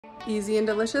Easy and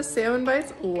delicious salmon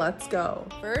bites, let's go.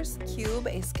 First, cube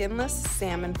a skinless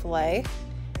salmon fillet.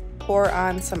 Pour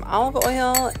on some olive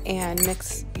oil and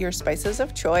mix your spices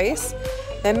of choice.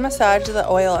 Then massage the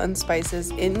oil and spices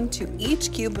into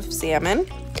each cube of salmon.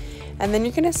 And then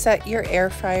you're gonna set your air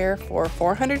fryer for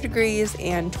 400 degrees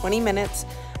and 20 minutes.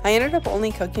 I ended up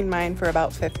only cooking mine for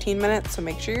about 15 minutes, so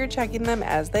make sure you're checking them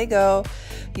as they go.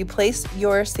 You place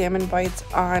your salmon bites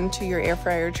onto your air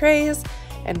fryer trays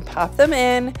and pop them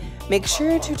in. Make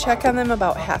sure to check on them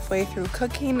about halfway through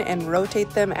cooking and rotate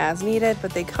them as needed,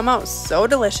 but they come out so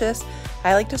delicious.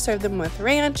 I like to serve them with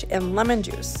ranch and lemon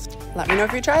juice. Let me know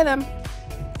if you try them.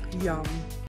 Yum.